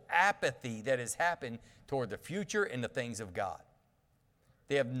spiritual apathy that has happened toward the future and the things of God.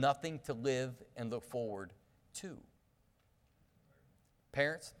 They have nothing to live and look forward to.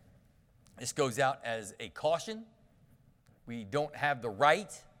 Parents, this goes out as a caution. We don't have the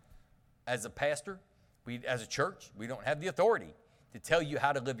right as a pastor, as a church, we don't have the authority to tell you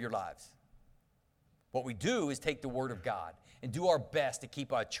how to live your lives. What we do is take the Word of God and do our best to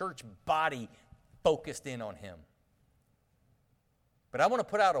keep our church body focused in on Him. But I want to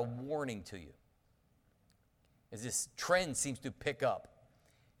put out a warning to you as this trend seems to pick up,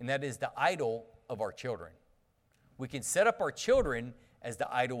 and that is the idol of our children. We can set up our children as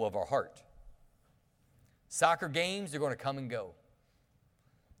the idol of our heart. Soccer games are going to come and go.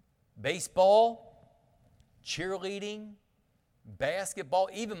 Baseball, cheerleading, basketball,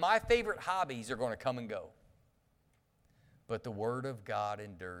 even my favorite hobbies are going to come and go. But the Word of God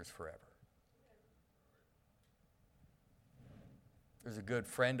endures forever. There's a good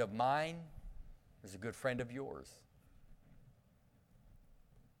friend of mine. There's a good friend of yours.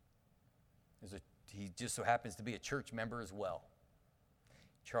 He just so happens to be a church member as well.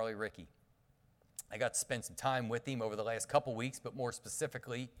 Charlie Rickey. I got to spend some time with him over the last couple weeks, but more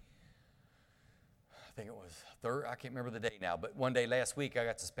specifically, think it was third, I can't remember the day now, but one day last week I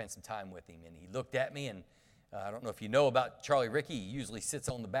got to spend some time with him, and he looked at me, and I don't know if you know about Charlie Ricky. He usually sits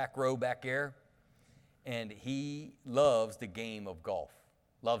on the back row back there, and he loves the game of golf,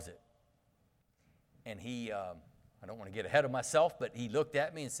 loves it. And he, I don't want to get ahead of myself, but he looked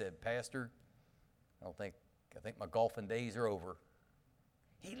at me and said, Pastor, I think my golfing days are over.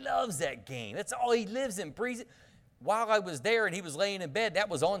 He loves that game. That's all he lives and breathes. While I was there and he was laying in bed, that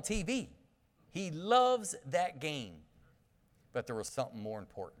was on TV. He loves that game. But there was something more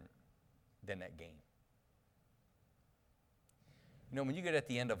important than that game. You know, when you get at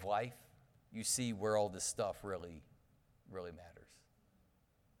the end of life, you see where all this stuff really, really matters.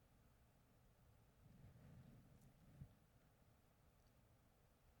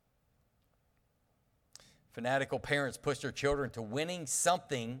 Fanatical parents push their children to winning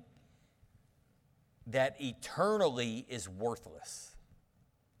something that eternally is worthless.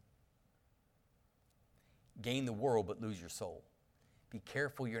 Gain the world but lose your soul. Be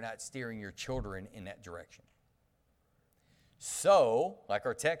careful you're not steering your children in that direction. So, like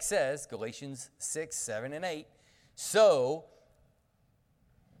our text says, Galatians 6, 7, and 8, so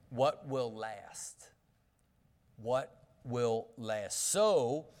what will last? What will last?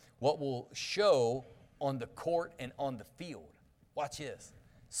 So, what will show on the court and on the field? Watch this.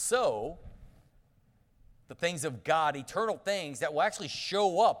 So, the things of God, eternal things that will actually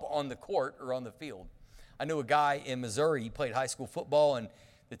show up on the court or on the field. I knew a guy in Missouri, he played high school football, and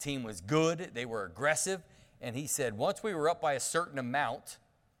the team was good, they were aggressive, and he said, once we were up by a certain amount,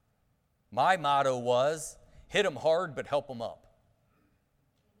 my motto was, hit them hard, but help them up.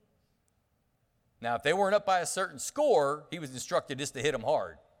 Now, if they weren't up by a certain score, he was instructed just to hit them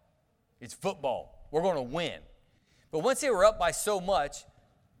hard. It's football. We're going to win. But once they were up by so much,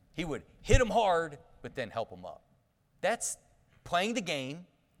 he would hit them hard, but then help them up. That's playing the game,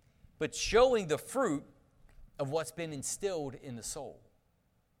 but showing the fruit of what's been instilled in the soul.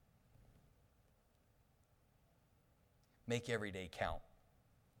 Make every day count.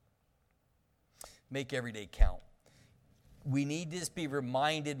 Make every day count. We need to just be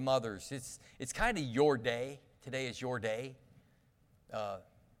reminded, mothers, it's kind of your day. Today is your day. I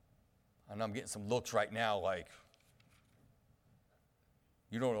know I'm getting some looks right now like,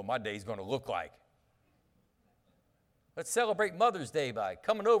 you don't know what my day's going to look like. Let's celebrate Mother's Day by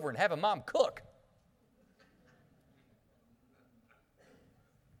coming over and having Mom cook.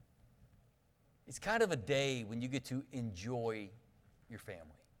 It's kind of a day when you get to enjoy your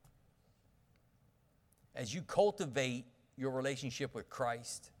family. As you cultivate your relationship with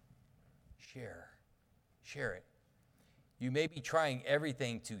Christ, share it. You may be trying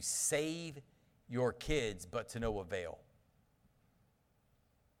everything to save your kids, but to no avail.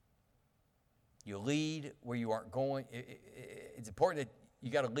 You lead where you aren't going. It's important that you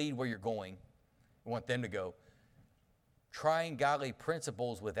got to lead where you're going. You want them to go. Trying godly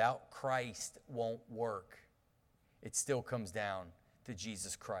principles without Christ won't work. It still comes down to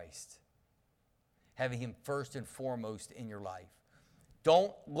Jesus Christ. Having him first and foremost in your life.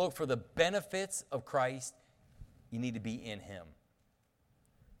 Don't look for the benefits of Christ. You need to be in him.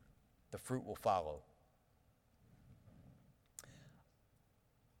 The fruit will follow.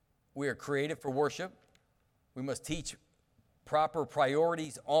 We are created for worship. We must teach proper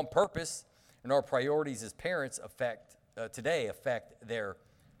priorities on purpose, and our priorities as parents today affect their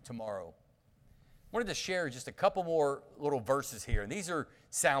tomorrow. I wanted to share just a couple more little verses here, and these are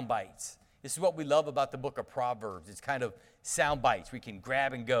sound bites. This is what we love about the book of Proverbs. It's kind of sound bites. We can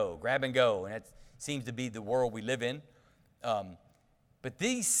grab and go, and that seems to be the world we live in. But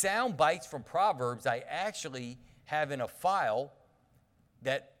these sound bites from Proverbs, I actually have in a file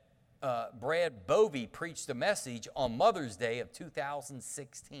that Brad Bovey preached a message on Mother's Day of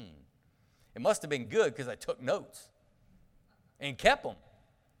 2016. It must have been good because I took notes and kept them.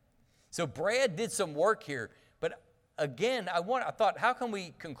 So Brad did some work here. But again, I thought, how can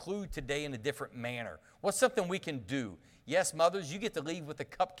we conclude today in a different manner? What's something we can do? Yes, mothers, you get to leave with a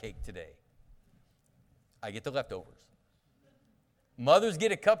cupcake today. I get the leftovers. Mothers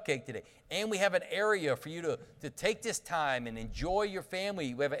get a cupcake today. And we have an area for you to take this time and enjoy your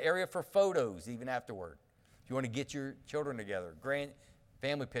family. We have an area for photos even afterward. If you want to get your children together, grand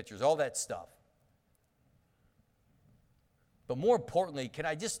family pictures, all that stuff. But more importantly, can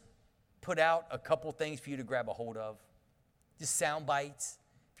I just put out a couple things for you to grab a hold of? Just sound bites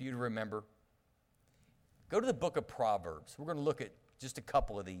for you to remember. Go to the book of Proverbs. We're going to look at just a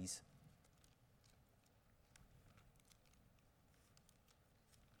couple of these.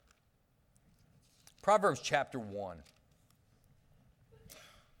 Proverbs chapter 1.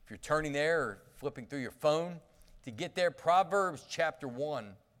 If you're turning there or flipping through your phone, to get there, Proverbs chapter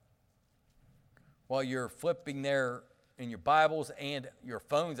 1. while you're flipping there in your Bibles and your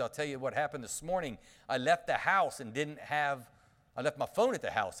phones, I'll tell you what happened this morning. I left the house and I left my phone at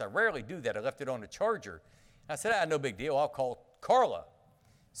the house. I rarely do that. I left it on the charger. I said, no big deal. I'll call Carla.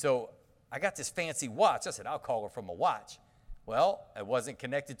 So I got this fancy watch. I said, I'll call her from a watch. Well, it wasn't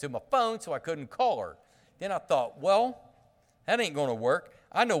connected to my phone, so I couldn't call her. Then I thought, well, that ain't going to work.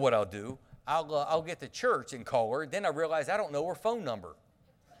 I know what I'll do. I'll get to church and call her. Then I realized I don't know her phone number.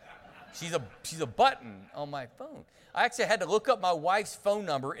 She's a button on my phone. I actually had to look up my wife's phone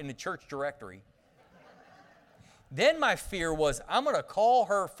number in the church directory. Then my fear was I'm going to call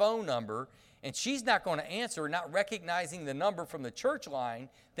her phone number, and she's not going to answer, not recognizing the number from the church line,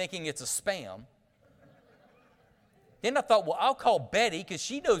 thinking it's a spam. Then I thought, well, I'll call Betty because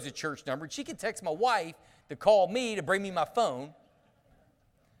she knows the church number. She can text my wife to call me to bring me my phone.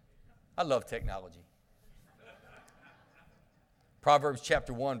 I love technology. Proverbs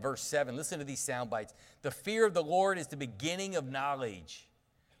chapter 1, verse 7. Listen to these sound bites. The fear of the Lord is the beginning of knowledge,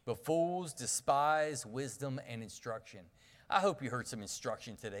 but fools despise wisdom and instruction. I hope you heard some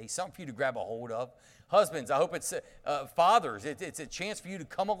instruction today, something for you to grab a hold of. Husbands, I hope it's fathers. It's a chance for you to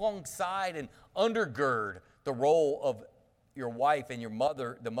come alongside and undergird the role of your wife and your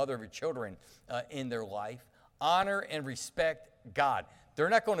mother, the mother of your children, in their life. Honor and respect God. They're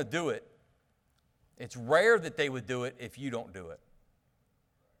not going to do it. It's rare that they would do it if you don't do it.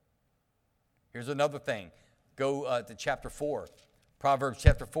 Here's another thing. Go to chapter 4. Proverbs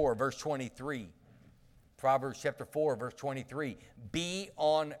chapter 4, verse 23. Proverbs chapter 4, verse 23. Be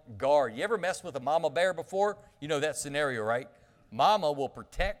on guard. You ever messed with a mama bear before? You know that scenario, right? Mama will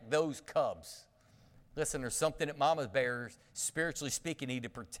protect those cubs. Listen, there's something that mama bears, spiritually speaking, need to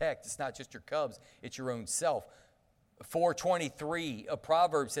protect. It's not just your cubs, it's your own self. 4:23 of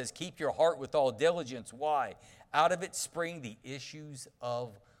Proverbs says, keep your heart with all diligence. Why? Out of it spring the issues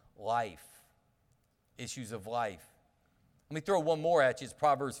of life. Issues of life. Let me throw one more at you. It's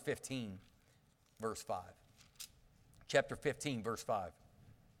Proverbs 15, verse 5. Chapter 15, verse 5.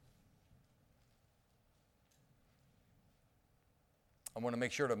 I want to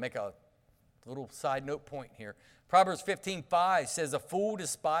make sure to make a little side note point here. Proverbs 15:5 says, a fool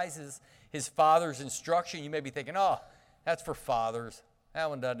despises his father's instruction. You may be thinking, oh, that's for fathers. That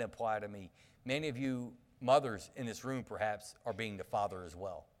one doesn't apply to me. Many of you mothers in this room perhaps are being the father as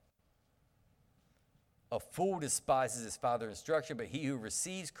well. A fool despises his father's instruction, but he who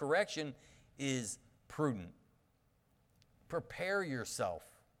receives correction is prudent. Prepare yourself.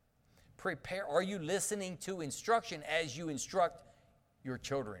 Prepare. Are you listening to instruction as you instruct your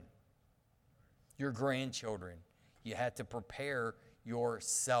children, your grandchildren? You had to prepare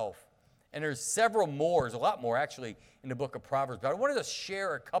yourself. And there's several more, there's a lot more actually in the book of Proverbs, but I wanted to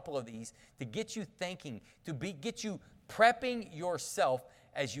share a couple of these to get you thinking, get you prepping yourself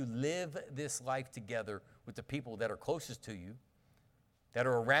as you live this life together with the people that are closest to you, that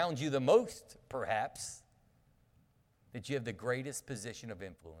are around you the most, perhaps, that you have the greatest position of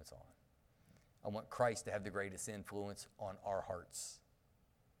influence on. I want Christ to have the greatest influence on our hearts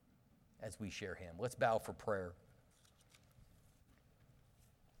as we share him. Let's bow for prayer.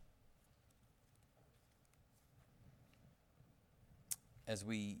 As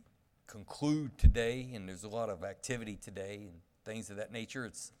we conclude today, and there's a lot of activity today and things of that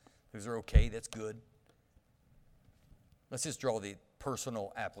nature, those are okay, that's good. Let's just draw the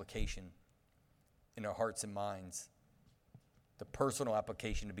personal application in our hearts and minds. The personal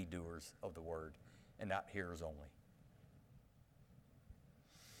application to be doers of the word and not hearers only.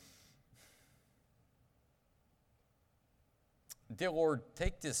 Dear Lord,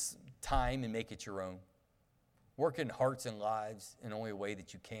 take this time and make it your own. Work in hearts and lives in only a way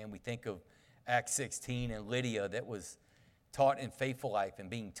that you can. We think of Acts 16 and Lydia that was taught in Faithful Life and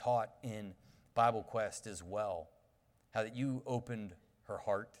being taught in Bible Quest as well. How that you opened her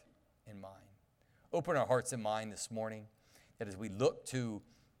heart and mind. Open our hearts and mind this morning, that as we look to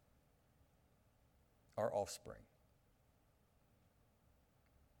our offspring,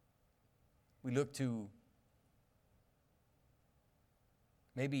 we look to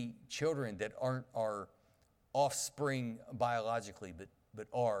maybe children that aren't our offspring biologically, but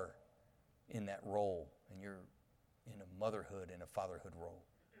are in that role, and you're in a motherhood and a fatherhood role.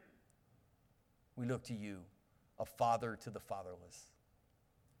 We look to you, a father to the fatherless.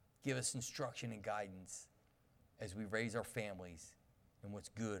 Give us instruction and guidance as we raise our families in what's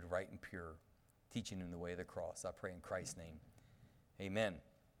good, right, and pure, teaching them the way of the cross. I pray in Christ's name. Amen.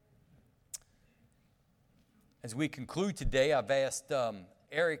 As we conclude today, I've asked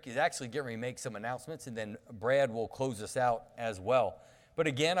Eric is actually getting ready to make some announcements, and then Brad will close us out as well. But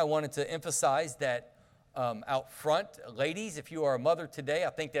again, I wanted to emphasize that out front, ladies, if you are a mother today, I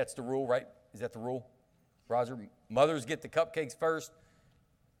think that's the rule, right, Is that the rule? Roger, mothers get the cupcakes first,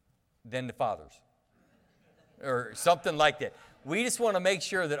 then the fathers. Or something like that. We just want to make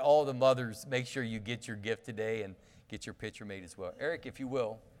sure that all the mothers make sure you get your gift today and get your picture made as well. Eric, if you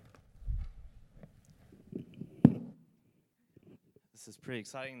will. This is pretty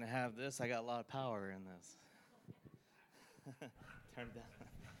exciting to have this. I got a lot of power in this. Turn it down.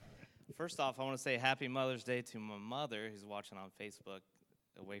 First off, I want to say happy Mother's Day to my mother who's watching on Facebook.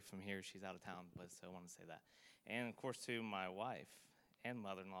 Away from here, she's out of town, but so I want to say that. And, of course, to my wife and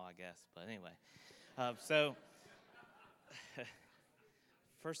mother-in-law, I guess. But anyway,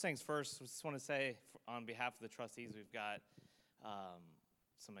 first things first, I just want to say on behalf of the trustees, we've got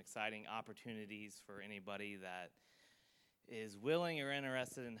some exciting opportunities for anybody that is willing or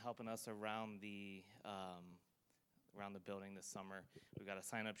interested in helping us around the building this summer. We've got a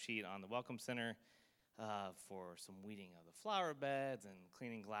sign-up sheet on the Welcome Center for some weeding of the flower beds and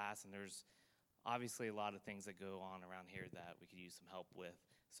cleaning glass, and there's obviously a lot of things that go on around here that we could use some help with.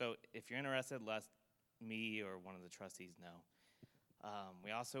 So if you're interested, let me or one of the trustees know. We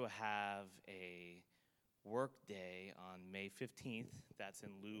also have a work day on May 15th. That's in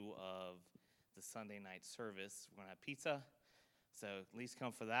lieu of the Sunday night service. We're going to have pizza, so at least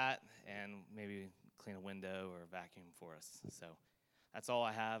come for that and maybe clean a window or vacuum for us. So that's all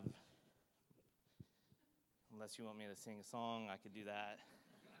I have. Unless you want me to sing a song, I could do that.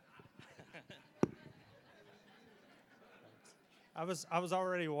 I was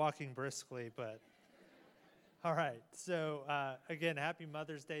already walking briskly, but all right. So again, happy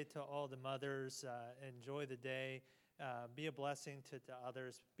Mother's Day to all the mothers. Enjoy the day. Be a blessing to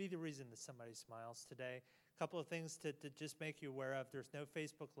others. Be the reason that somebody smiles today. A couple of things to just make you aware of. There's no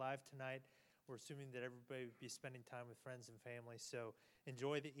Facebook Live tonight. We're assuming that everybody would be spending time with friends and family. So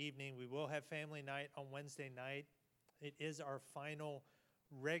enjoy the evening. We will have family night on Wednesday night. It is our final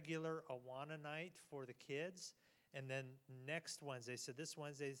regular Awana night for the kids. And then next Wednesday, so this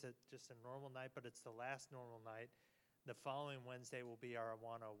Wednesday is just a normal night, but it's the last normal night. The following Wednesday will be our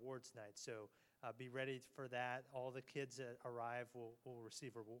Awana Awards night. So be ready for that. All the kids that arrive will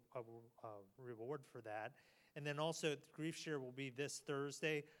receive a reward for that. And then also Grief Share will be this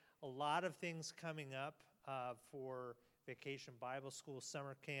Thursday. A lot of things coming up for Vacation Bible School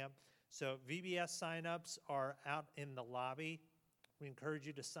Summer Camp. So VBS signups are out in the lobby. We encourage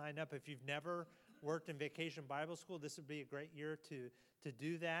you to sign up. If you've never worked in Vacation Bible School, this would be a great year to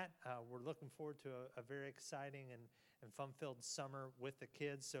do that. We're looking forward to a very exciting and fun-filled summer with the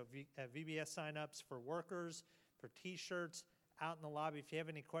kids. So VBS signups for workers, for T-shirts, out in the lobby. If you have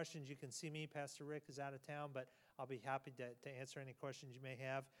any questions, you can see me. Pastor Rick is out of town, but I'll be happy to answer any questions you may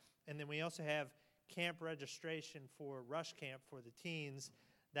have. And then we also have camp registration for Rush Camp for the teens.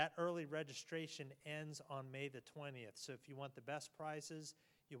 That early registration ends on May the 20th. So if you want the best prices,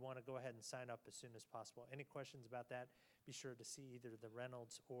 you want to go ahead and sign up as soon as possible. Any questions about that, be sure to see either the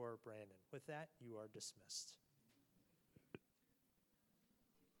Reynolds or Brandon. With that, you are dismissed.